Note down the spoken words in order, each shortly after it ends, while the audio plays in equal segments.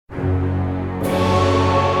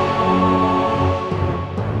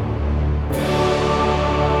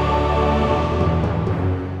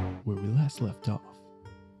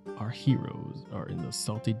heroes are in the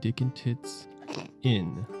Salty Dick and Tits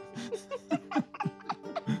Inn.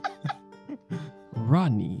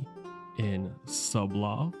 Rodney and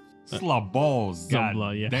Sublov. Slab balls. God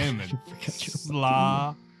Subla, yeah. damn it.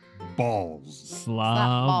 Slab balls.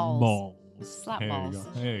 Slab balls. Slap There you balls.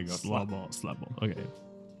 go. There you go. Slap balls. Slap balls.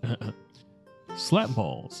 Okay. Slap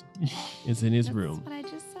balls is in his That's room, what I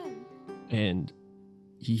just said. and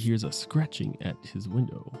he hears a scratching at his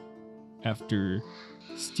window after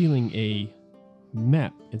stealing a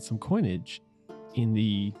map and some coinage in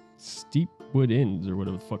the Steep Wood Inns or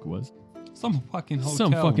whatever the fuck it was. Some fucking hotel.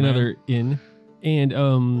 Some fucking man. other inn.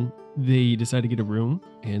 And they decide to get a room,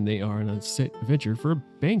 and they are on a set adventure for a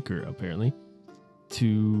banker, apparently,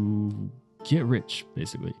 to get rich,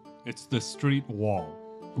 basically. It's the street wall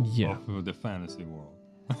Yeah. of the fantasy world.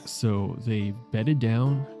 So they bedded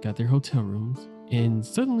down, got their hotel rooms, and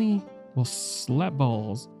suddenly, while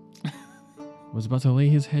Slapballs was about to lay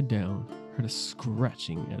his head down, heard a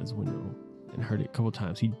scratching at his window and heard it a couple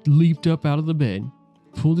times. He leaped up out of the bed,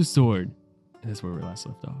 pulled his sword, and that's where we last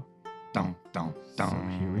left off. Dun, dun, dun.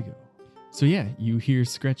 So here we go. So yeah, you hear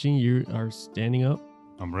scratching, you are standing up.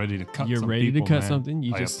 I'm ready to cut. You're some ready to people, cut man. something.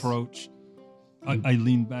 You I just approach. I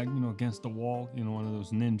lean back, against the wall. One of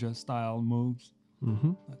those ninja style moves.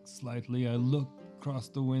 Mm-hmm. Like slightly, I look across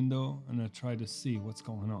the window and I try to see what's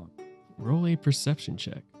going on. Roll a perception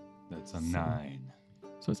check. That's a 9.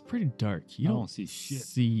 So it's pretty dark. You I don't don't see shit.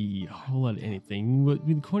 see a whole lot of anything. But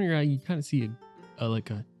in the corner of your eye, you kind of see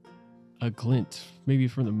a glint, maybe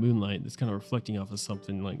from the moonlight, that's kind of reflecting off of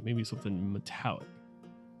something, like maybe something metallic.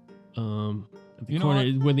 At the You know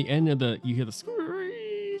corner, what? when the end of you hear the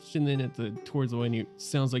screech, and then towards the window, it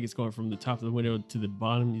sounds like it's going from the top of the window to the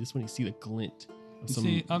bottom. You just when you see the glint of You some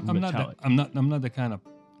see, I'm metallic. not the kind of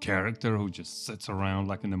character who just sits around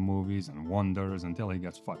like in the movies and wonders until he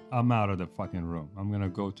gets fucked. I'm out of the fucking room. I'm gonna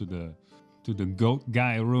go to the goat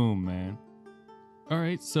guy room, man. All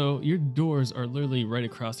right, so your doors are literally right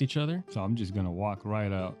across each other. So I'm just gonna walk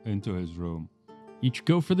right out into his room. You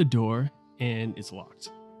go for the door, and it's locked.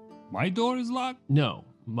 My door is locked. No,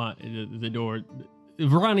 the door,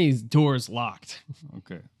 Ronnie's door is locked.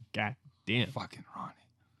 Okay. God damn. Fucking Ronnie.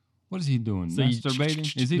 What is he doing? So you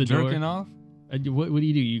Masturbating? Is he the door. jerking off? What do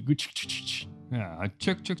you do? You go Yeah, I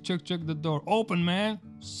check the door. Open, man.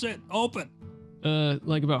 Sit, open.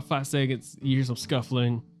 like about 5 seconds, you hear some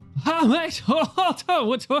scuffling. Ha, mate! What?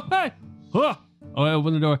 Oh, I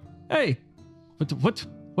open the door. Hey, what?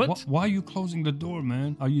 Why are you closing the door,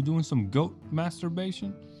 man? Are you doing some goat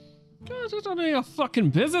masturbation? God, it's none of your fucking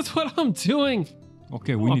business what I'm doing.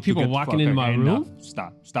 Okay, we want need people to get walking the fuck into my out. room?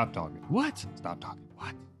 Enough. Stop talking. What? Stop talking.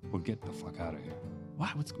 What? We'll get the fuck out of here.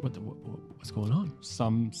 What? What's going on?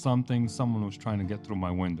 Someone was trying to get through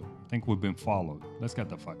my window. I think we've been followed. Let's get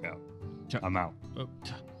the fuck out. I'm out. Oh,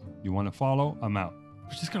 You want to follow? I'm out.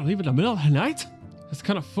 we're just gonna leave it in the middle of the night? That's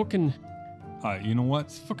kind of fucking. All right, you know what?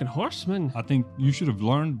 It's fucking horseman. I think you should have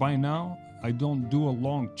learned by now. I don't do a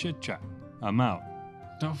long chit chat. I'm out.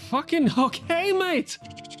 Oh, fucking okay, mate.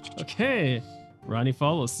 Okay. Ronnie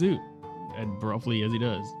follows suit, abruptly as he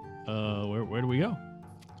does. Where do we go?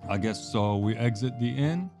 I guess so. We exit the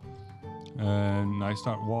inn, and I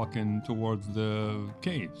start walking towards the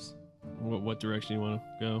caves. What direction you want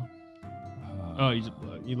to go? Oh,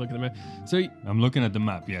 you look at the map. So I'm looking at the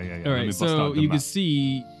map. Yeah. all Let me right, bust so out the you can map.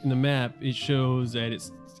 see in the map it shows that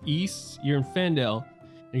it's east. You're in Fandel,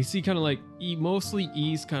 and you see kind of like mostly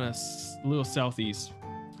east, kind of a little southeast.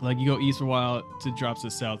 Like you go east for a while to drop to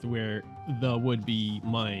the south where the would-be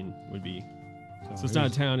mine would be. So it's not a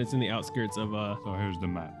town; it's in the outskirts of. So here's the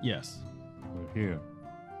map. Yes. We're here,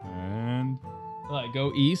 and Like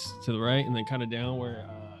go east to the right, and then kind of down where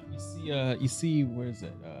you see where is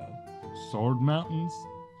it? Sword Mountains.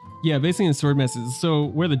 Yeah, basically in Sword Mountains. So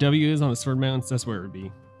where the W is on the Sword Mountains, that's where it would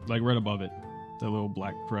be. Like right above it. The little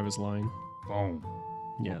black crevice line. Boom.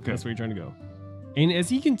 Yeah, Okay. that's where you're trying to go. And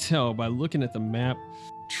as you can tell by looking at the map,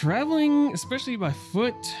 traveling, especially by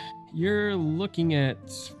foot, you're looking at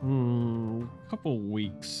a couple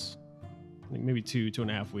weeks. Like maybe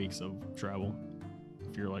 2.5 weeks of travel.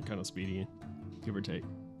 If you're like kind of speedy, give or take.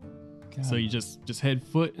 God. So you just head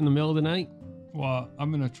foot in the middle of the night? Well,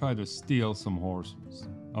 I'm gonna try to steal some horses.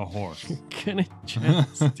 A horse. Gonna try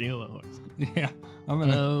to steal a horse. Yeah. I'm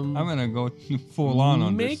gonna go full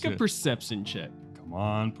on Make this a shit. perception check. Come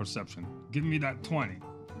on, perception. Give me that 20.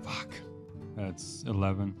 Fuck. That's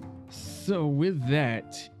 11. So with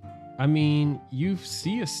that, I mean, you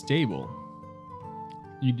see a stable.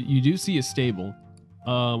 You do see a stable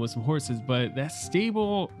with some horses, but that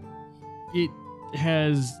stable, it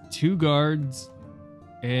has 2 guards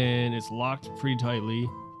and it's locked pretty tightly.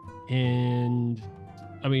 And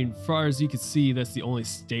I mean, far as you can see, that's the only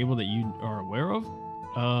stable that you are aware of.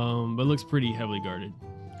 But it looks pretty heavily guarded.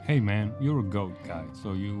 Hey man, you're a goat guy,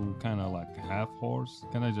 so you kind of like half horse.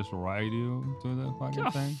 Can I just ride you to the fucking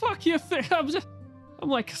God, thing? fuck you think I'm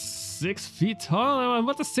like 6 feet tall. I'm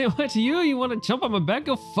about the same height to you. You want to jump on my back?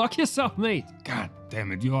 Go fuck yourself, mate. God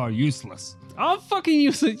damn it, you are useless. I'm fucking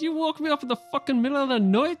useless. You woke me up in the fucking middle of the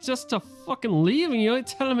night just to fucking leave, and you ain't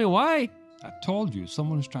telling me why. I told you,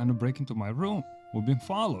 someone is trying to break into my room. We've been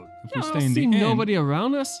followed. If we I stay don't in the see inn, nobody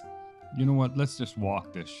around us. you know what? Let's just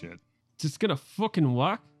walk this shit. Just gonna fucking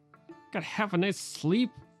walk. Got half a night's sleep.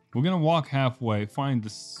 We're gonna walk halfway, find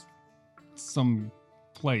this some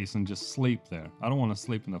place, and just sleep there. I don't want to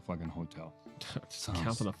sleep in the fucking hotel. Just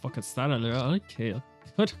camping the fucking side of there. Okay.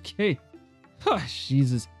 Okay. Oh,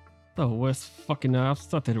 Jesus. The worst fucking. I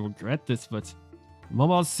thought they'd regret this, but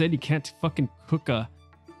Mama said you can't fucking cook a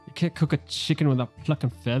chicken without plucking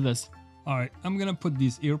feathers. All right, I'm gonna put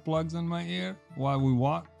these earplugs in my ear while we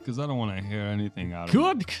walk, because I don't want to hear anything out of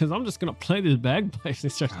Good, because I'm just gonna play this bagpipes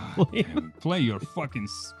and start playing. Damn it.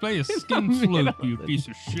 Play a skin flute, you piece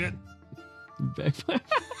of shit. Bagpipe.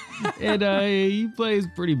 And he plays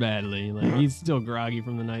pretty badly. Like, he's still groggy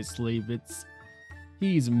from the night's sleep.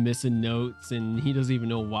 He's missing notes, and he doesn't even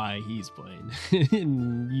know why he's playing.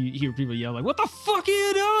 And you hear people yell like, "What the fuck are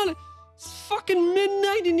you doing? It's fucking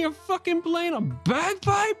midnight and you're fucking playing a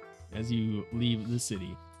bagpipe?" As you leave the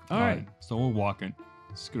city. All right. So we're walking.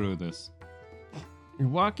 Screw this. You're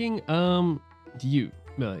walking. To you,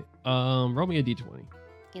 Millie. Roll me a d20.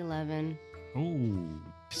 11. Oh.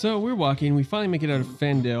 So we're walking. We finally make it out of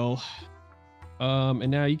Fandale. And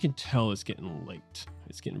now you can tell it's getting late.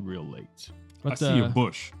 It's getting real late. But, I see a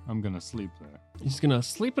bush. I'm gonna sleep there. You're just gonna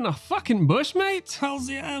sleep in a fucking bush, mate? Hells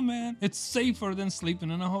yeah, man. It's safer than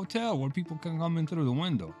sleeping in a hotel where people can come in through the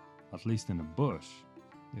window. At least in the bush.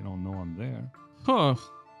 They don't know I'm there. Oh,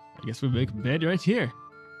 I guess we make a bed right here.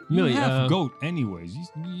 You Millie, have goat anyways.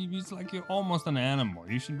 It's like you're almost an animal.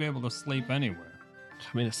 You should be able to sleep anywhere.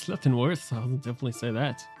 I mean, I slept in worse. I'll definitely say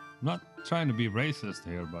that. I'm not trying to be racist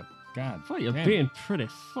here, but God. Oh, you're damn being pretty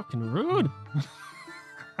fucking rude.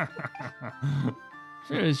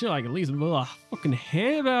 You're like at least a fucking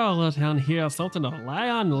hay bale down here, something to lie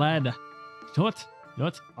on, lad. You know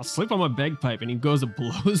what? I'll sleep on my bagpipe, and he goes and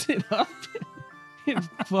blows it up. He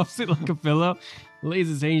fluffs it like a pillow, lays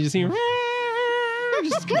his hand, you just hear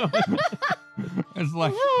just going. It's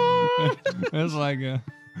like a.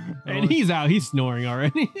 And he's out. He's snoring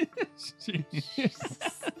already.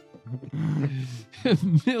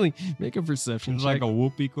 Millie, make a perception It's check. like a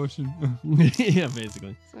whoopee cushion. Yeah,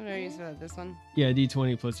 basically. So what are you for this one? Yeah,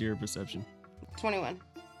 D20 plus your perception. 21.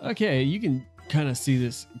 Okay, you can kind of see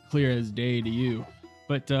this clear as day to you.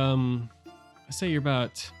 But I say you're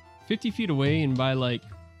about 50 feet away, and by like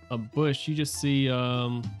a bush, you just see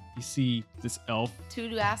this elf.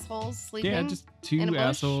 2 assholes sleeping. Yeah, just two in a bush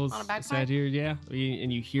assholes on a bagpipe? sat here. Yeah,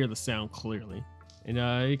 and you hear the sound clearly, and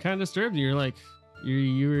it kind of disturbed you. You're like,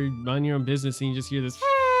 you're on your own business, and you just hear this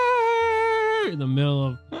in the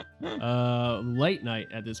middle of late night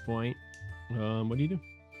at this point. What do you do?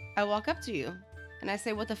 I walk up to you and I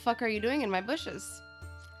say, "What the fuck are you doing in my bushes?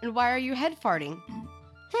 And why are you head farting?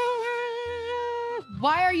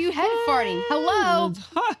 Why are you head farting? Hello?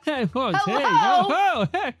 Hey, what? Hello? Hey, oh,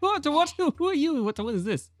 hey, what? Who are you? What is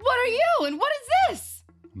this? What are you? And what is this?"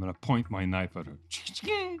 I'm gonna point my knife at her.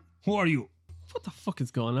 Who are you? What the fuck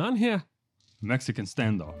is going on here? Mexican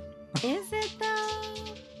standoff. Is it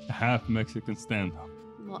though? A half Mexican standoff.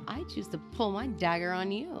 Well, I choose to pull my dagger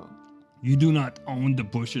on you. You do not own the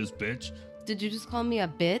bushes, bitch. Did you just call me a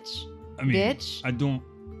bitch? I mean, Bitch? I don't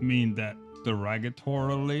mean that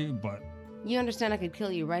derogatorily, but You understand I could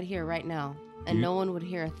kill you right here, right now, and You- no one would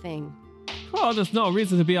hear a thing. Oh, there's no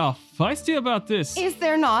reason to be all feisty about this. Is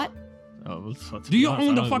there not? Oh, to do be you honest,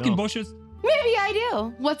 own I the don't fucking know. bushes? Maybe I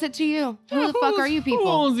do. What's it to you? Who the fuck are you Who people?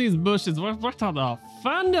 owns these bushes? We're talking about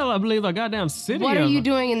Fandel, I believe, the goddamn city. What are of- you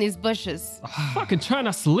doing in these bushes? Fucking trying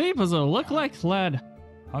to sleep as it look like, lad.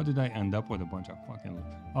 How did I end up with a bunch of fucking...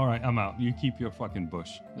 All right, I'm out. You keep your fucking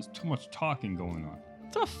bush. There's too much talking going on.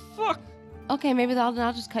 The fuck? Okay, maybe I'll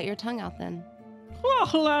just cut your tongue out then. Oh,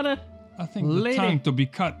 lad. I think Lady. the tongue to be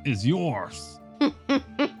cut is yours.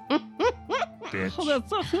 Bitch. Oh,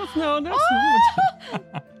 that's no, that's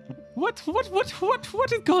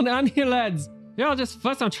what is going on here, lads? Y'all just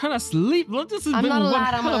first. I'm trying to sleep. Look, this has I'm been not a one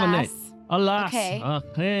lad, I'm hell a of a night. lass. Alas. Okay.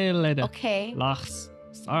 Okay, lady. Okay. Lass.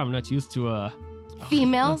 Sorry, I'm not used to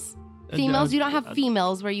Females? uh, Females? You don't have uh,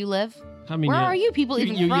 females where you live? I mean, Where are you people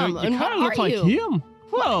even from? You And kind what of look are like you? him.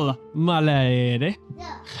 Well, my lady,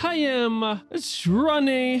 I am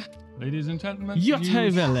Ronnie. Ladies and gentlemen,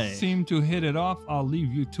 Yottevele. you seem to hit it off. I'll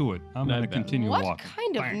leave you to it. I'm Not going to bad. continue What walking.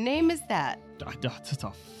 kind of Bang. name is that? That's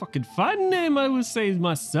a fucking fine name, I would say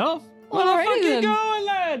myself. Where the Alrighty fuck you then. going,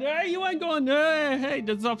 lad? Hey, you ain't going. Hey,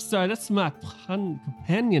 that's upside. That's my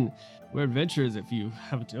companion. We're adventurers, if you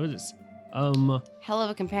haven't noticed. Hell of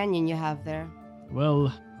a companion you have there.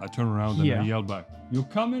 Well, I turn around and Yeah. I yell back, "You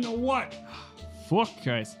coming or what?" fuck,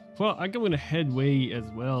 guys. Well, I'm going to headway as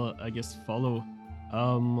well. I guess follow.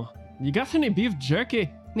 You got any beef jerky?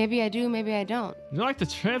 Maybe I do, maybe I don't. Would you like to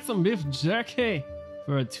try some beef jerky?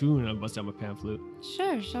 For a tune, I bust out my pan flute.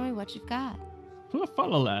 Sure, show me what you've got. Well,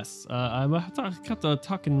 follow, lass. I'm got the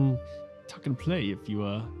talking play, if you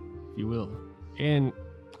will. And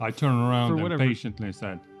I turn around For and whatever- patiently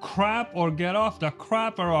said, "Crap or get off the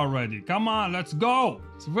crapper already. Come on, let's go."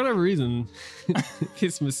 so for whatever reason,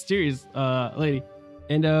 this mysterious lady,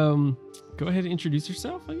 and go ahead and introduce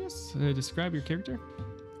yourself. I guess describe your character.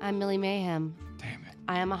 I'm Millie Mayhem. Damn it.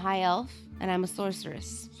 I am a high elf, and I'm a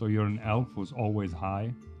sorceress. So you're an elf who's always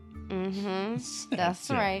high? Mm-hmm. That's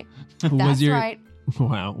right. Was That's your right.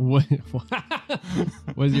 wow? What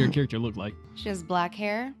does your character look like? She has black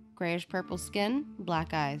hair, grayish purple skin,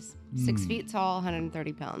 black eyes. 6 feet tall,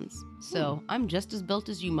 130 pounds. So I'm just as built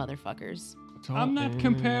as you motherfuckers. Tall I'm not and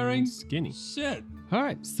comparing. skinny. Shit. All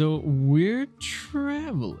right, so we're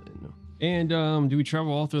traveling, and do we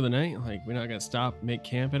travel all through the night? Like we're not gonna stop, make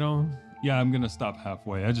camp at all? Yeah, I'm gonna stop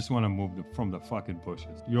halfway. I just want to move from the fucking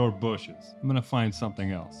bushes. Your bushes. I'm gonna find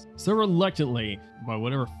something else. So reluctantly, by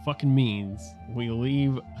whatever fucking means, we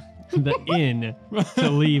leave the inn to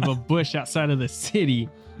leave a bush outside of the city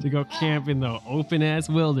to go camp in the open ass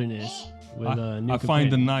wilderness with a new I find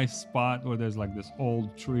a companion. nice spot where there's like this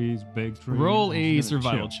old trees, big trees. Roll I'm a just gonna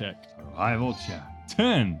survival chill. check. Survival check.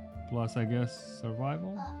 10 plus, I guess,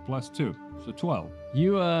 survival plus 2, so 12.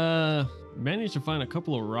 You managed to find a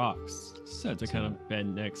couple of rocks Set to kind of bed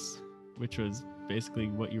next, which was basically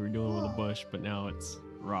what you were doing with a bush, but now it's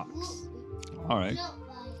rocks. All right.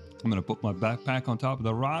 I'm gonna put my backpack on top of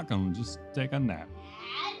the rock and just take a nap.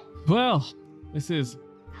 Well, this is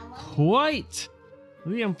quite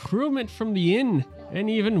the improvement from the inn, and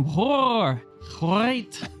even more,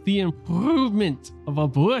 quite the improvement of a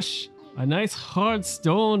bush. A nice hard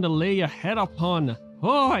stone to lay your head upon.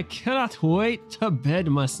 Oh, I cannot wait to bed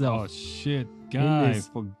Oh myself. shit, guy! this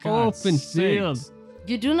For God's open sakes. field.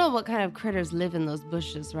 You do know what kind of critters live in those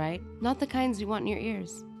bushes, right? Not the kinds you want in your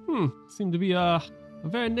ears. Seem to be a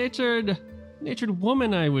very natured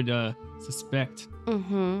woman, I would suspect.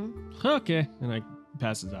 Mm-hmm. Okay, and I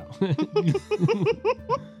passes out.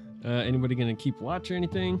 Anybody gonna keep watch or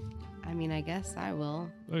anything? I mean, I guess I will.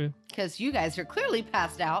 Okay. Because you guys are clearly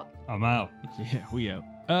passed out. I'm out. Yeah, we out.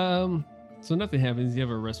 So nothing happens. You have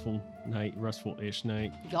a restful-ish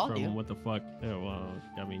night. Y'all from do. what the fuck? Oh, well,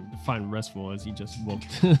 I mean, define restful as you just woke.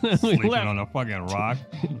 Sleeping left. on a fucking rock.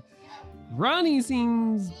 Ronnie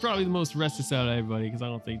seems probably the most restless out of everybody because I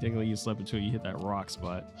don't think technically you slept until you hit that rock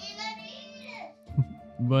spot.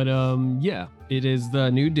 But yeah, it is the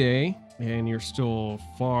new day, and you're still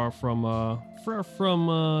far from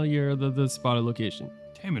your the spotted location.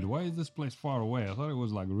 Damn it, why is this place far away? I thought it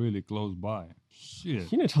was like really close by.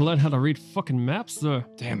 Shit. You need to learn how to read fucking maps, sir.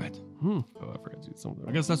 Damn it. Oh, I forgot to do something.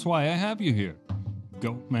 I guess that's why I have you here.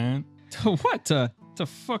 Goat man. What? To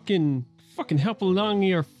fucking help along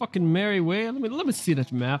your fucking merry way? Let me see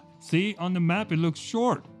that map. See, on the map it looks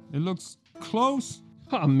short. It looks close.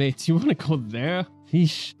 Oh, mate, you want to go there?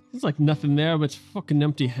 Yeesh. There's like nothing there but fucking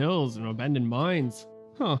empty hills and abandoned mines.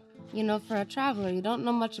 Huh. You know, for a traveler, you don't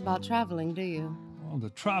know much about traveling, do you? Well, the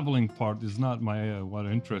traveling part is not my what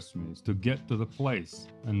interests me. It's to get to the place.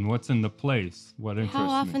 And what's in the place, what interests How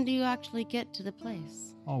often me. do you actually get to the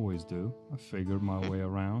place? Always do. I figured my way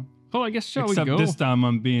around. Well, I guess shall Except we go? this time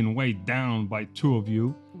I'm being weighed down by two of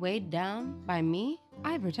you. Weighed down by me?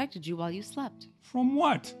 I protected you while you slept. From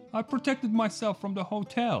what? I protected myself from the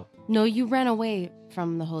hotel. No, you ran away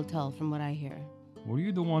from the hotel, from what I hear. Were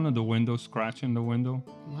you the one at the window scratching the window?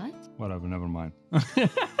 What? Whatever, never mind.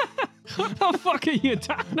 What the fuck are you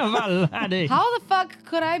talking about, laddie? How the fuck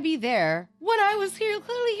could I be there when I was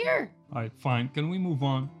clearly here? Alright, fine. Can we move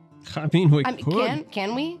on? I mean, we I mean, could.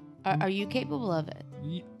 can we? Are you capable of it?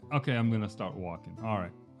 Okay, I'm gonna start walking.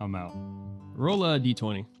 Alright, I'm out. Roll a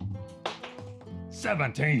d20.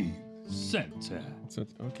 17 cents. So,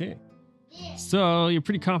 okay. So you're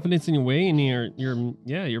pretty confident in your way, and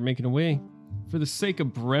you're making a way. For the sake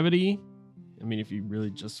of brevity, I mean, if you really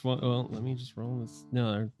just want, well, let me just roll this. No,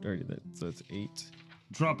 I already did. So it's 8.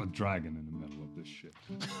 Drop a dragon in the middle of this shit.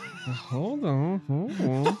 Hold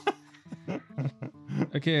on.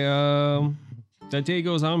 Okay. That day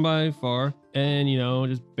goes on by far. And, you know,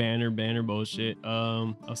 just banner bullshit.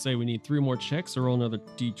 I'll say we need 3 more checks or roll another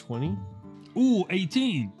D20. Ooh,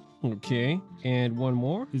 18. Okay. And 1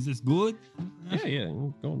 more. Is this good? Yeah,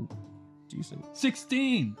 you're going decent.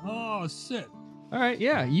 16. Oh, shit. All right,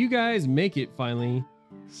 yeah, you guys make it finally.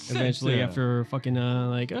 Eventually, Shit. after fucking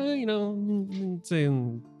you know,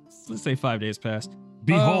 let's say 5 days passed.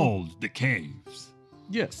 Behold the caves.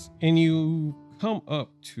 Yes, and you come up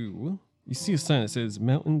to, you see a sign that says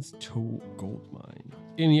Mountains Toe Gold Mine.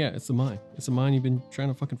 And yeah, it's a mine. It's a mine you've been trying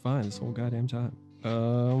to fucking find this whole goddamn time.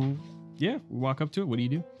 Yeah, we walk up to it. What do you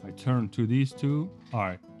do? I turn to these two. All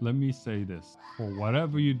right, let me say this. For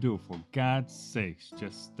whatever you do, for God's sakes,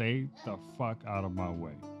 just stay the fuck out of my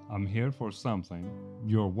way. I'm here for something.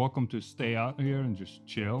 You're welcome to stay out here and just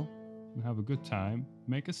chill and have a good time.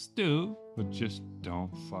 Make a stew, but just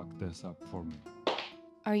don't fuck this up for me.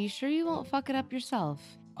 Are you sure you won't fuck it up yourself?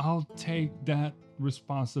 I'll take that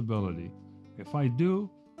responsibility. If I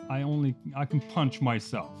do, I can punch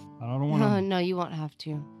myself. I don't want to. No, you won't have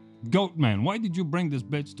to. Goatman, why did you bring this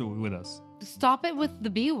bitch with us? Stop it with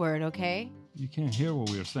the B word, okay? You can't hear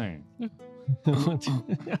what we're saying. You're Y'all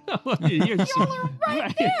are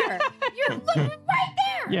right there. You're literally right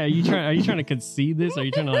there. Yeah, are you trying to concede this? Are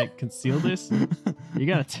you trying to like conceal this? You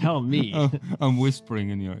gotta tell me. I'm whispering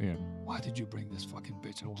in your ear. Why did you bring this fucking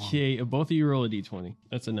bitch along? Okay, both of you roll a d20.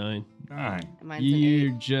 That's a 9. 9. Mine's You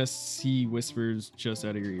an 8. just see whispers just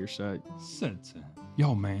out of your earshot. Sit.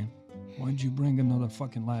 Yo, man. Why'd you bring another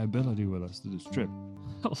fucking liability with us to this trip?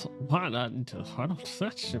 Why not? I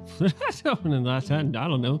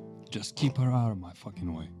don't know. Just keep her out of my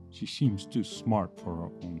fucking way. She seems too smart for her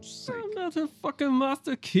own sake. I'm not a fucking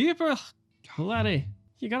master keeper. Laddie,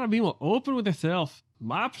 you gotta be more open with yourself.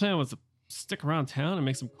 My plan was to stick around town and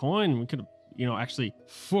make some coin. We could have, actually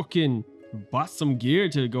fucking bought some gear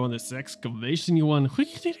to go on this excavation you won. We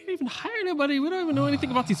didn't even hire anybody. We don't even know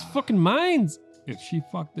anything about these fucking mines. If she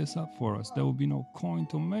fucked this up for us, there will be no coin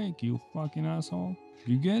to make, you fucking asshole.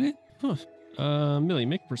 You get it? Millie,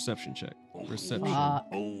 make a perception check. Perception.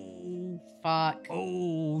 Fuck.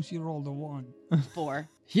 Oh, she rolled a 1. 4.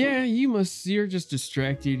 Yeah, you're just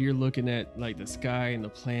distracted. You're looking at like the sky and the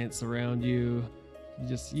plants around you.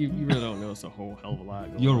 You really don't notice a whole hell of a lot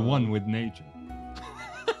going You're on. one with nature.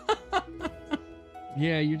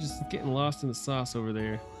 Yeah, you're just getting lost in the sauce over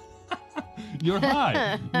there. You're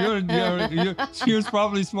high. You're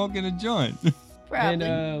probably smoking a joint. Probably.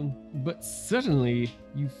 And but suddenly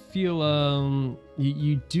you feel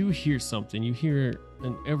you do hear something. You hear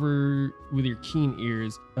with your keen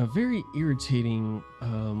ears, a very irritating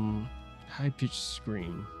high-pitched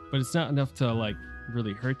scream. But it's not enough to like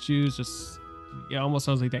really hurt you. It's just it almost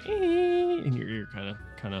sounds like that in your ear,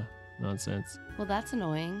 kind of nonsense. Well, that's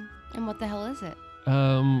annoying. And what the hell is it?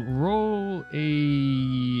 Roll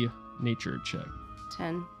a nature check.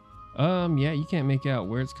 10. Yeah, you can't make out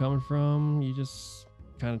where it's coming from. You just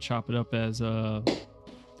kind of chop it up as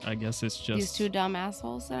I guess it's just These 2 dumb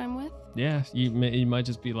assholes that I'm with? Yeah, you might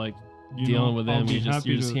just be like dealing with them. You're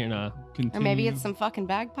just hearing Or maybe it's some fucking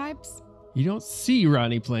bagpipes? You don't see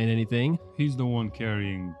Ronnie playing anything. He's the one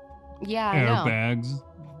carrying Yeah, I know. airbags.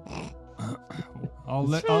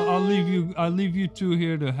 I'll leave you two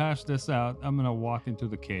here to hash this out. I'm gonna walk into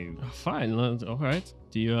the cave. Fine. All right.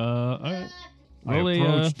 Do you all right. I Roll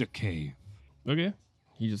approach the cave. Okay.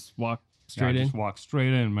 You just walk straight in. Just walk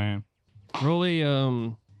straight in, man. Roll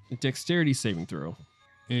a dexterity saving throw.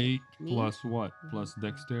 8 Me? plus what? Plus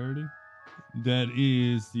dexterity? That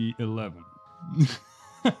is the 11.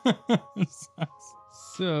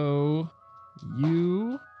 So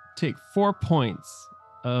you take 4 points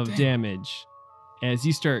of damage as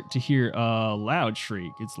you start to hear a loud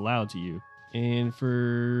shriek. It's loud to you. And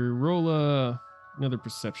roll another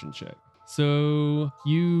perception check. So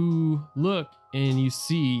you look and you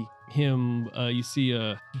see him,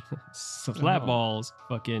 some flat balls,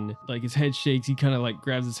 fucking, like his head shakes. He kind of like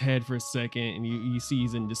grabs his head for a second and you see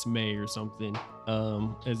he's in dismay or something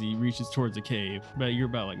as he reaches towards the cave. But you're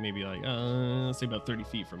about like maybe like, let's say about 30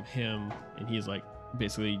 feet from him. And he's like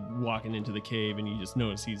basically walking into the cave and you just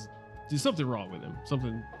notice there's something wrong with him.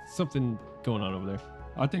 Something going on over there.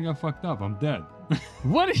 I think I fucked up. I'm dead.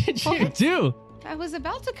 What did you do? I was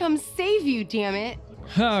about to come save you, damn it.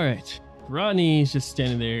 All right. Rodney's just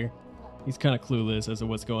standing there. He's kind of clueless as to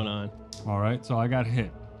what's going on. All right, so I got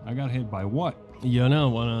hit. I got hit by what? You know,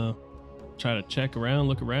 want to try to check around,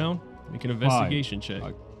 look around, make an investigation check.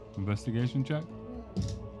 Investigation check?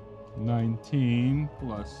 19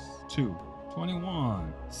 plus 2.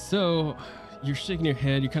 21. So you're shaking your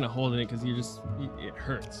head. You're kind of holding it because it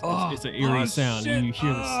hurts. It's an eerie sound. Shit. You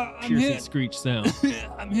hear this I'm piercing hit. screech sound.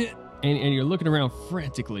 I'm hit. and you're looking around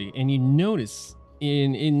frantically, and you notice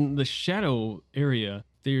in the shadow area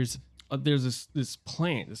there's this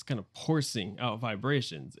plant that's kind of forcing out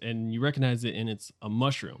vibrations, and you recognize it, and it's a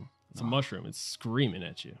mushroom. It's a mushroom. It's screaming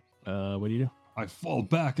at you. What do you do? I fall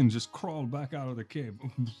back and just crawl back out of the cave,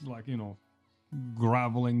 like,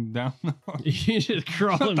 groveling down. You just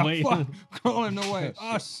crawling away. Crawling away.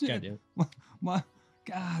 Oh, shit. Goddamn.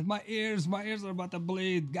 My ears are about to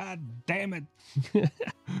bleed. God damn it.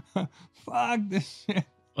 Fuck this shit.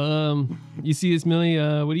 You see this, Millie?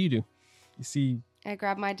 What do? You see... I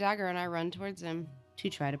grab my dagger and I run towards him to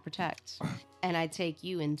try to protect. And I take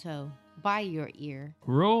you in tow by your ear.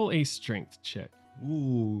 Roll a strength check.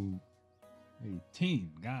 Ooh.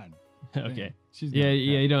 18. God. Okay. She's Yeah,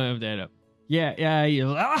 you don't have that up. Yeah.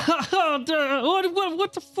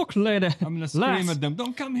 What the fuck, lady? I'm gonna scream at them.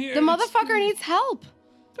 Don't come here. The motherfucker needs help.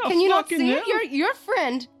 The Can you not fucking see it? hell? Your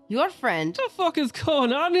friend. What the fuck is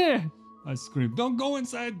going on here? I scream. Don't go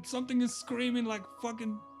inside. Something is screaming like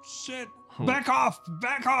fucking shit. Back off.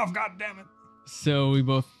 God damn it. So we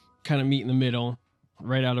both kind of meet in the middle,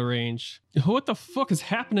 right out of range. What the fuck is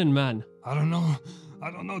happening, man? I don't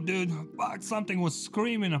know, dude. Fuck, something was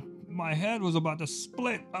screaming. My head was about to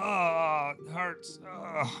split. It hurts.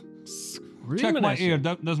 Screaming Check my at ear.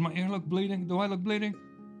 you. Does my ear look bleeding? Do I look bleeding?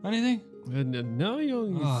 Anything? No,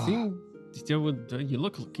 you seem... You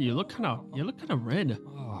look kind of red,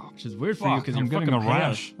 Oh, which is weird for you fuck, because I'm you're getting fucking a pale.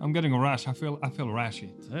 rash. I'm getting a rash. I feel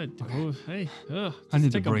rashy. Hey, I just need to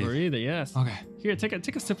take a breathe. breather. Yes. Okay. Here,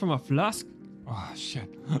 take a sip from my flask. Oh shit.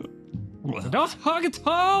 Don't hug it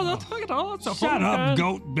all. Don't hug it all. It's a Shut whole up, man.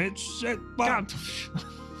 goat bitch. Shit. Fuck. God,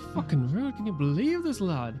 fucking rude. Can you believe this,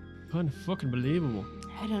 lad? Unfucking believable.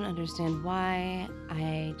 I don't understand why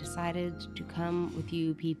I decided to come with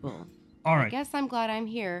you people. All I right. guess I'm glad I'm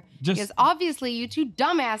here. Just- Because obviously you two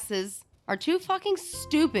dumbasses are too fucking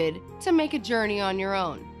stupid to make a journey on your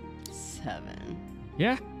own. 7.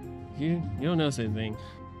 Yeah, you don't notice anything.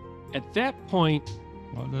 At that point,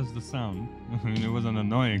 Well, that's the sound. I mean, it was an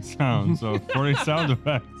annoying sound, so for a sound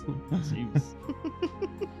effect. jeez.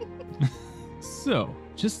 So,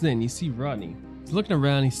 just then you see Rodney. He's looking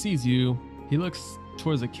around, he sees you, he looks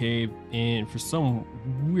towards the cave, and for some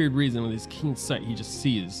weird reason with his keen sight, he just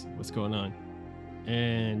sees what's going on.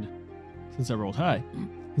 And since I rolled high,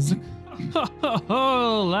 he's like,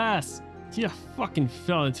 oh, lass, you fucking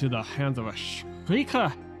fell into the hands of a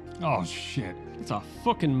shrieker. Oh shit. It's a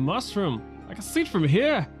fucking mushroom. I can see it from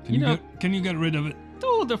here. Can you get rid of it?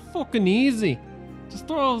 Dude, they're fucking easy. Just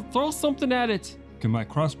throw something at it. Can my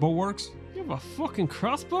crossbow works? You have a fucking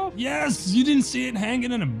crossbow? Yes. You didn't see it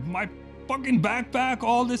hanging in my fucking backpack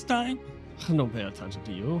all this time? I don't pay attention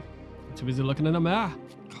to you. I'm too busy looking at a map.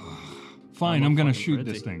 Fine, I'm I'm gonna fucking shoot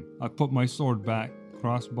pretty. this thing. I put my sword back.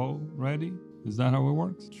 Crossbow ready? Is that how it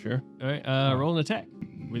works? Sure. All right, roll an attack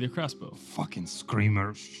with your crossbow. Fucking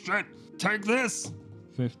screamer. Shit. Take this.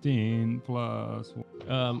 15 plus.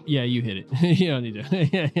 Yeah, you hit it. You don't need to.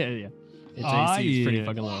 yeah. It's AC is pretty yeah.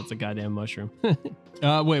 fucking low. It's a goddamn mushroom. Wait.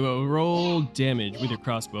 Roll damage with your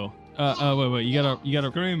crossbow. Wait. You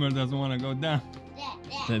gotta. Screamer doesn't want to go down.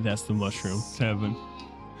 That's the mushroom. 7.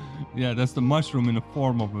 Yeah, that's the mushroom in the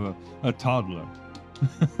form of a toddler.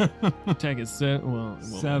 Attack is 7. Well,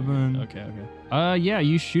 7. Okay. Yeah,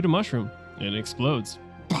 you shoot a mushroom and it explodes.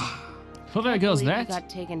 Well, there goes You that. got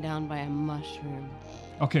taken down by a mushroom.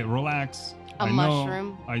 Okay, relax. A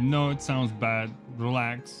mushroom? I know it sounds bad.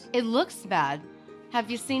 Relax. It looks bad. Have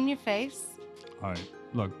you seen your face? All right,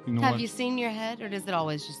 look, you know Have what? you seen your head, or does it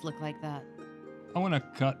always just look like that? I want to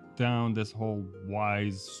cut down this whole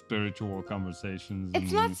wise spiritual conversations.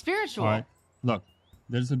 It's not spiritual. All right, look,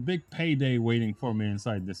 there's a big payday waiting for me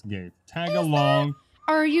inside this gate. Tag along.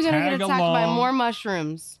 Or are you gonna Tag get attacked by along. more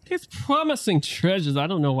mushrooms? He's promising treasures. I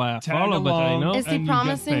don't know why I Tag follow, but I along. know. Is he and you get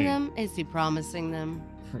promising paid. them? Is he promising them?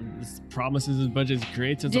 This promises as much as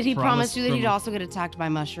great as Did a he promise you that from- he'd also get attacked by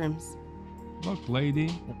mushrooms? Look, lady,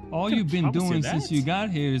 all Can I you've been promise you doing that? since you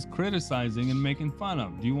got here is criticizing and making fun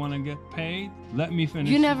of. Do you want to get paid? Let me finish.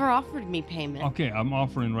 You never offered me payment. Okay, I'm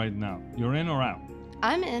offering right now. You're in or out?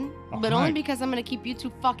 I'm in, but Alright. only because I'm gonna keep you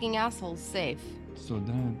two fucking assholes safe. So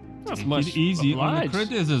then, That's take much it easy on the obliged.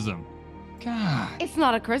 criticism. God. It's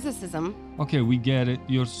not a criticism. Okay, we get it.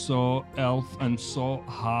 You're so elf and so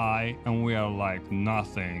high, and we are like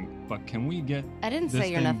nothing. But can we get? I didn't This say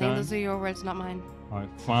you're thing nothing. done? Those are your words, not mine. All right,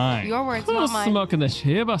 fine. Your words, Who's not mine. smoking the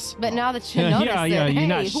chibas? But now that you Yeah, notice yeah, it, you're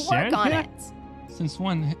not hey, sharing work on it? it. Since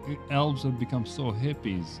when elves have become so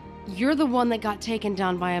hippies? You're the one that got taken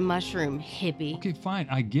down by a mushroom, hippie. Okay, fine.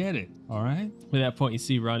 I get it. All right. At that point, you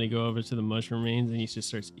see Ronnie go over to the mushroom remains and he just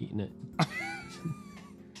starts eating it.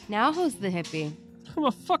 Now who's the hippie? I'm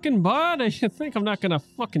a fucking bard. You think I'm not gonna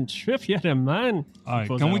fucking trip you out of mine? All right,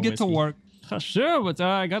 Pulls can out we a get to whiskey. work? Sure, but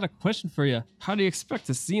I got a question for you. How do you expect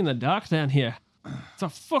to see in the dark down here? It's a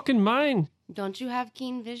fucking mine. Don't you have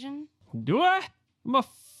keen vision? Do I? I'm a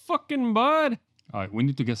fucking bard. All right, we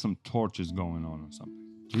need to get some torches going on or something.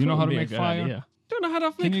 Do you know how to make fire? Yeah. Don't know how to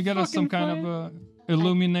make Can you get us some kind of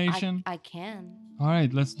illumination? I can. All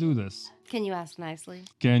right, let's do this. Can you ask nicely?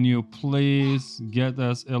 Can you please get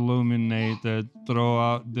us illuminated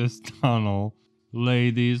throughout this tunnel?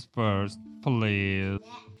 Ladies first, please.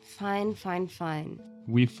 Fine, fine, fine.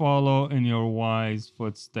 We follow in your wise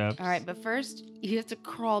footsteps. All right, but first, you have to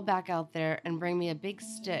crawl back out there and bring me a big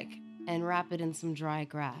stick and wrap it in some dry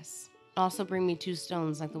grass. Also bring me 2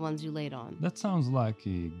 stones like the ones you laid on. That sounds like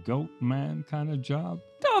a goat man kind of job.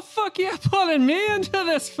 The fuck you pulling me into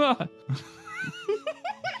this for?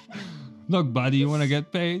 Look, buddy, you want to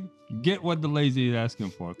get paid? Get what the lazy is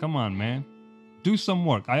asking for. Come on, man. Do some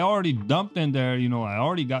work. I already dumped in there, I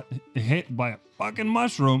already got hit by a fucking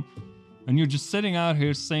mushroom. And you're just sitting out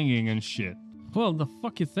here singing and shit. Well, the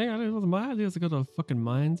fuck you think? I didn't know my idea was to go to the fucking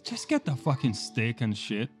mines. Just get the fucking stick and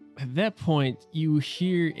shit. At that point, you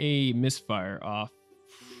hear a misfire off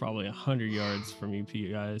probably 100 yards from you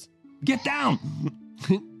guys. Get down!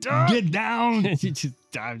 Get down! You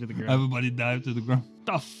just dive to the ground. Everybody dive to the ground.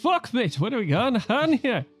 The fuck, mate? What are we going on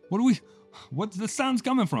here? What's the sounds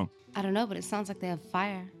coming from? I don't know, but it sounds like they have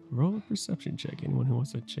fire. Roll a perception check. Anyone who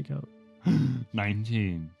wants to check out.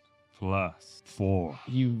 19 plus 4.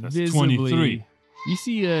 You That's visibly, 23. You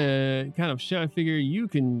see a kind of shadow figure. You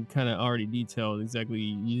can kind of already detail exactly.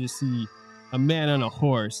 You just see a man on a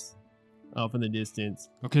horse off in the distance.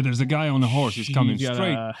 Okay, there's a guy on the horse. He's coming He's got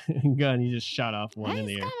straight. a gun. He just shot off one in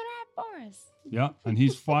He's the air. coming right for us. Yeah, and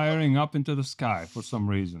he's firing up into the sky for some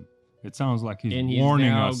reason. It sounds like he's And he's warning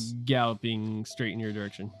now us. galloping straight in your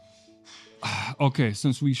direction. Okay,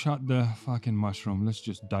 since we shot the fucking mushroom, let's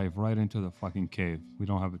just dive right into the fucking cave. We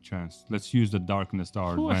don't have a chance. Let's use the darkness to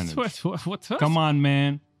our advantage. What's Come on,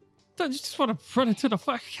 man. You just want to run into the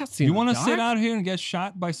fuck. You want to sit out here and get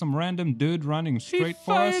shot by some random dude running He straight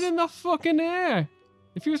for us? fired in the fucking air.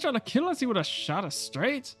 If he was trying to kill us, he would have shot us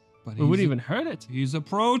straight. But We wouldn't even hurt it. He's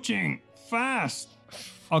approaching fast.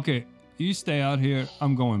 Okay, you stay out here.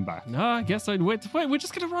 I'm going back. No, I guess I'd wait. Wait, we're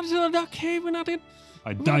just gonna run into the dark cave. We're not in.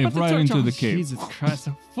 I we're dive about to right touch- into oh, the cave. Jesus Christ!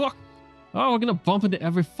 Fuck! Oh, we're gonna bump into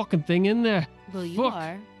every fucking thing in there. Well, you Fuck.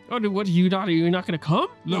 are. Oh, dude, what are you not? Are you not gonna come?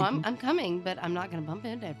 No, Look, I'm coming, but I'm not going to bump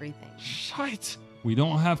into everything. Shite! we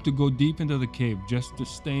don't have to go deep into the cave just to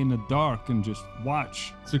stay in the dark and just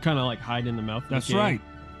watch. So kind of like hide in the mouth. Of the That's cave. right.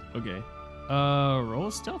 Okay. Roll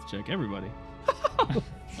a stealth check, everybody.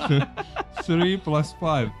 3 plus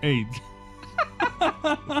 5, 8.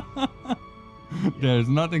 There's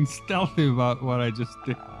nothing stealthy about what I just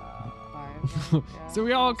did. 5. So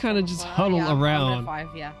we all kind of just huddle around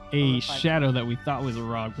 5, yeah. a shadow that we thought was a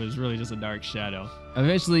rock, but it's really just a dark shadow.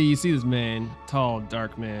 Eventually, you see this man, tall,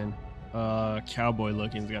 dark man, cowboy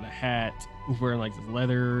looking. He's got a hat, wearing like this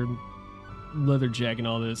leather jacket and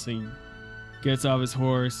all this. And he gets off his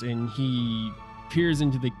horse and he peers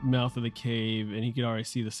into the mouth of the cave, and he can already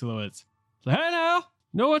see the silhouettes. So, hey now,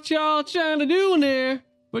 know what y'all trying to do in there,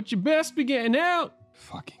 but you best be getting out.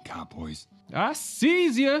 Fucking cowboys. I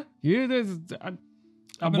sees you. I'm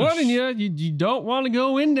gonna warning you. You don't want to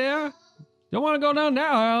go in there. Don't want to go down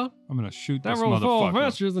that aisle. I'm gonna shoot That this room full of motherfucker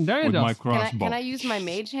adventures and with my dangerous. crossbow. Can I use my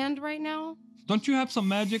mage hand right now? Don't you have some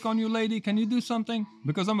magic on you, lady? Can you do something?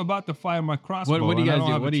 Because I'm about to fire my crossbow. What do you and I guys don't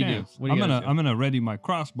do? have a What do you do? chance. What do you guys do? I'm gonna ready my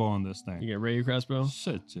crossbow on this You thing. get ready your crossbow.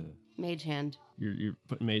 Shit. Mage hand. You're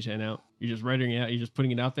putting mage hand out. You're just writing it out. You're just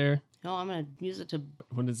putting it out there. No, I'm going to use it to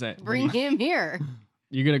What is that? bring him here.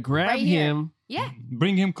 You're gonna grab Right here. him. Yeah.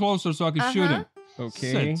 Bring him closer so I can shoot him.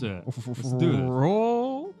 Okay. Shit. Let's do this.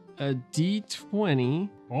 Roll a d20.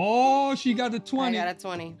 Oh, she got a 20. I got a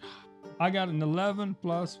 20. I got an 11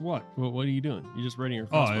 plus what? What are you doing? You're just writing your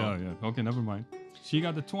Oh, crossbow. yeah. Okay, never mind. She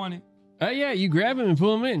got the 20. Yeah, you grab him and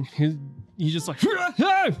pull him in. He's just like,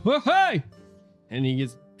 hey! And he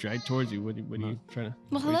gets dragged towards you. What are you trying to?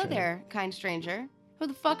 Well, hello there, kind stranger. Who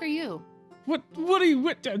the fuck are you? What are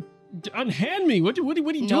you? Unhand me! What are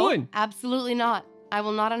you No, doing? absolutely not. I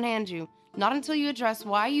will not unhand you. Not until you address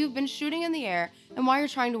why you've been shooting in the air and why you're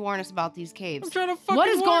trying to warn us about these caves. I'm trying to fucking. What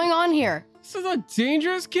is going on here? This is a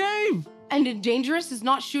dangerous cave. And dangerous is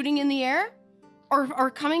not shooting in the air? Or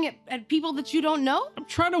coming at people that you don't know? I'm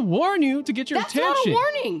trying to warn you to get your That's attention. not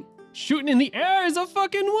a warning. Shooting in the air is a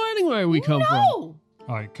fucking warning where we come from. No.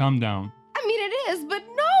 All right, calm down. I mean, it is, but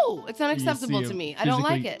no. It's You unacceptable see to him me. I don't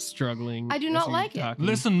like physically it. Struggling. I do as not he's like it. talking.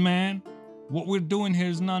 Listen, man. What we're doing here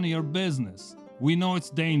is none of your business. We know it's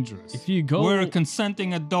dangerous. If you go, We're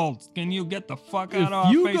consenting adults. Can you get the fuck out of our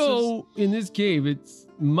if you faces? go in this cave, it's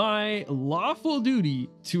my lawful duty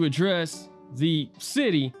to address the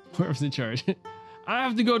city, whoever's in charge. I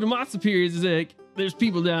have to go to my superiors and say, like, there's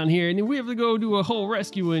people down here, and we have to go do a whole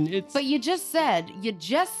rescue, and it's... But you just said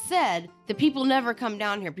the people never come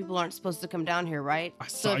down here. People aren't supposed to come down here, right? I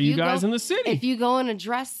saw if you guys in the city. If you go and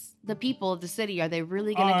address the people of the city, are they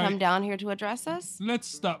really going to All right. come down here to address us? Let's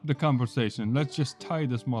stop the conversation. Let's just tie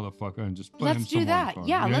this motherfucker and just put him Let's do somewhere that. in front.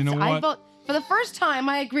 Yeah, You know I what? vote for the first time.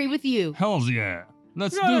 I agree with you. Hells yeah.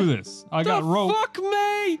 Let's Yeah. do this. I got rope. Fuck,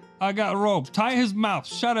 mate! I got rope. Tie his mouth.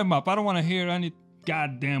 Shut him up. I don't want to hear any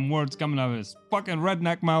goddamn words coming out of his fucking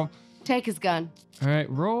redneck mouth. Take his gun. All right,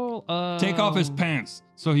 roll. Take off his pants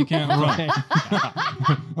so he can't run.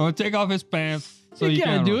 Or take off his pants so you he can't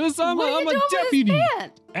can't do run. this. I'm What are a you doing with his deputy.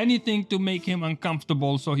 pants? Anything to make him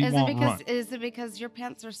uncomfortable so he won't run. Is it because your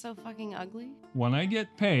pants are so fucking ugly? When I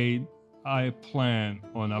get paid, I plan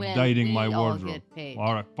on When updating my we all wardrobe. get paid.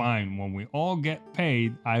 All right, fine. When we all get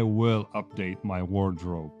paid, I will update my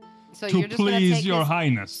wardrobe So to you're just gonna please take your his,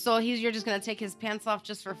 highness. So you're just gonna take his pants off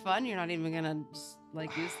just for fun? You're not even gonna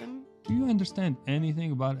like use them? Do you understand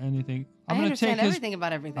anything about anything? I understand everything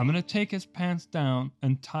about everything. I'm gonna take his pants down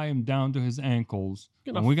and tie him down to his ankles.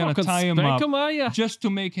 Gonna And we're gonna fucking tie him spank up are ya? just to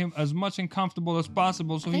make him as much uncomfortable as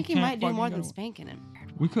possible so I think he he can't might do fucking more get than away. spanking him.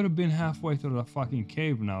 We could have been halfway through the fucking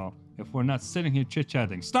cave now if we're not sitting here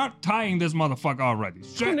chit-chatting. Start tying this motherfucker already.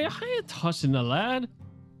 Shit. Honey, I ain't touching the lad.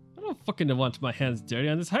 I don't fucking want my hands dirty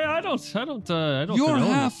on this. Hey, I don't You're condone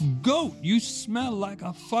half this. goat. You smell like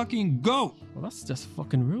a fucking goat. Well, that's just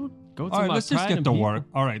fucking rude. Go to All right, my let's just pride get and to people. work.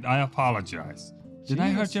 All right, I apologize. Did I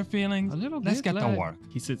hurt Jeez. your feelings? A little bit. Let's get to lad. work.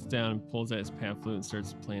 He sits down and pulls out his pamphlet and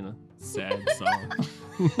starts playing a sad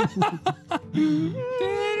song.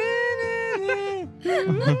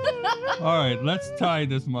 All right, let's tie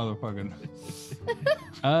this motherfucker.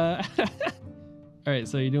 All right,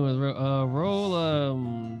 so you're doing roll.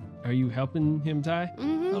 Are you helping him tie?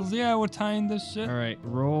 Mm-hmm. Hells yeah, we're tying this shit. All right,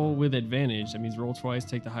 roll with advantage. That means roll twice,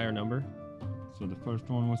 take the higher number. So the first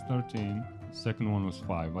one was 13. The second one was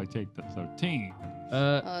 5. I take the 13.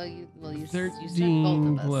 You said both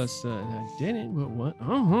 13 of us. plus. I didn't, but what?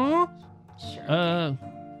 Uh-huh. Sure.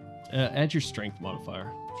 Add your strength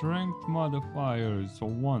modifier. Strength modifier is a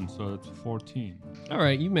 1, so that's 14. All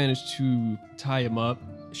right, you managed to tie him up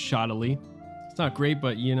shoddily. It's not great,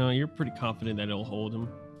 but you know you're pretty confident that it'll hold him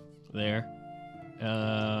there.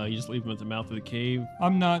 You just leave him at the mouth of the cave.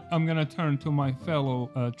 I'm not. I'm gonna turn to my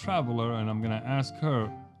fellow traveler and I'm gonna ask her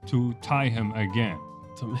to tie him again.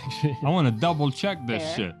 To make sure. I want to double check this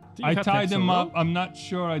Fair. shit. Do you I have to tied have him some up. rope? I'm not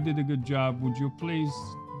sure I did a good job. Would you please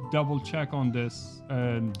double check on this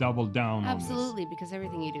and double down on Absolutely, because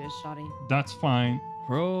everything you do is shoddy. this? That's fine.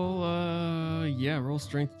 Roll, roll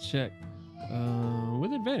strength check.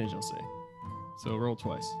 With advantage, I'll say. So roll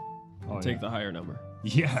twice. Oh, Take yeah. the higher number.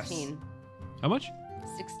 Yes. 16. How much?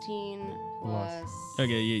 16 plus.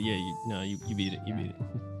 Okay, you beat it. You beat it.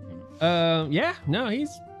 Yeah, no, he's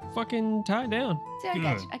fucking tied down. See, I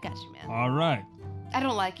Good. got you, man. All right. I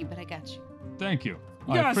don't like you, but I got you. Thank you.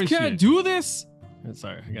 You I guys appreciate can't it. do this.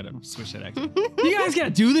 Sorry, I gotta switch that accent. You guys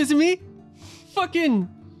can't do this to me. Fucking,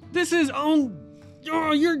 this is on.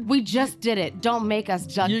 Oh, We just did it. Don't make us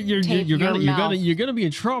tape you're your mouth. gonna be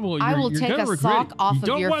in trouble. I will you're take gonna a regret sock it. off You of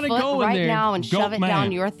don't your wanna foot go in right there. now and shove Goat it man,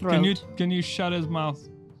 down your throat. Can you shut his mouth?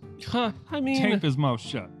 Huh, I mean, Tape his mouth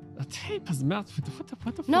shut. tape his mouth. What the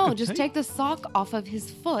fuck? No, a just tape? take the sock off of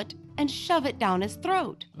his foot and shove it down his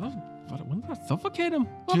throat. Oh, wouldn't that suffocate him?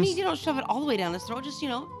 Well, I mean, Just- you don't shove it all the way down his throat. Just,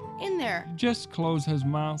 in there. Just close his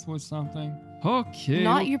mouth with something. Okay.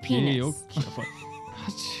 Not your okay, penis. okay.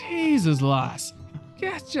 Jesus, lass.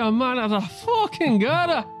 Get your man out of the fucking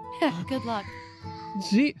gutter. Good luck.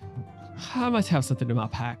 Gee, I might have something in my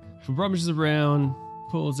pack. Rummages around,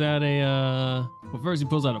 pulls out first he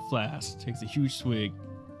pulls out a flask, takes a huge swig,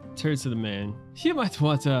 turns to the man. You might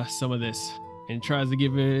want some of this, and tries to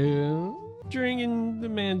give a drink, and the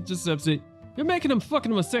man just accepts it. You're making him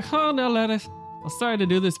fucking mistake. Oh, no, lettuce. I'm sorry to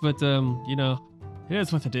do this, but, it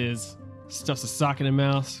is what it is. Stuffs a sock in his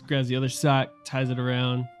mouth, grabs the other sock, ties it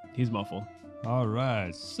around. He's muffled. All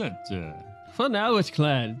right, sit. Well, now it's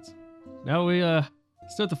clad. Now we,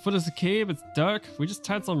 still at the foot of the cave. It's dark. We just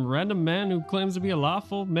tied some random man who claims to be a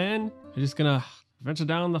lawful man. We're just gonna venture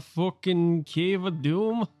down the fucking cave of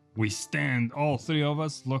doom. We stand, all three of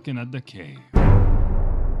us, looking at the cave.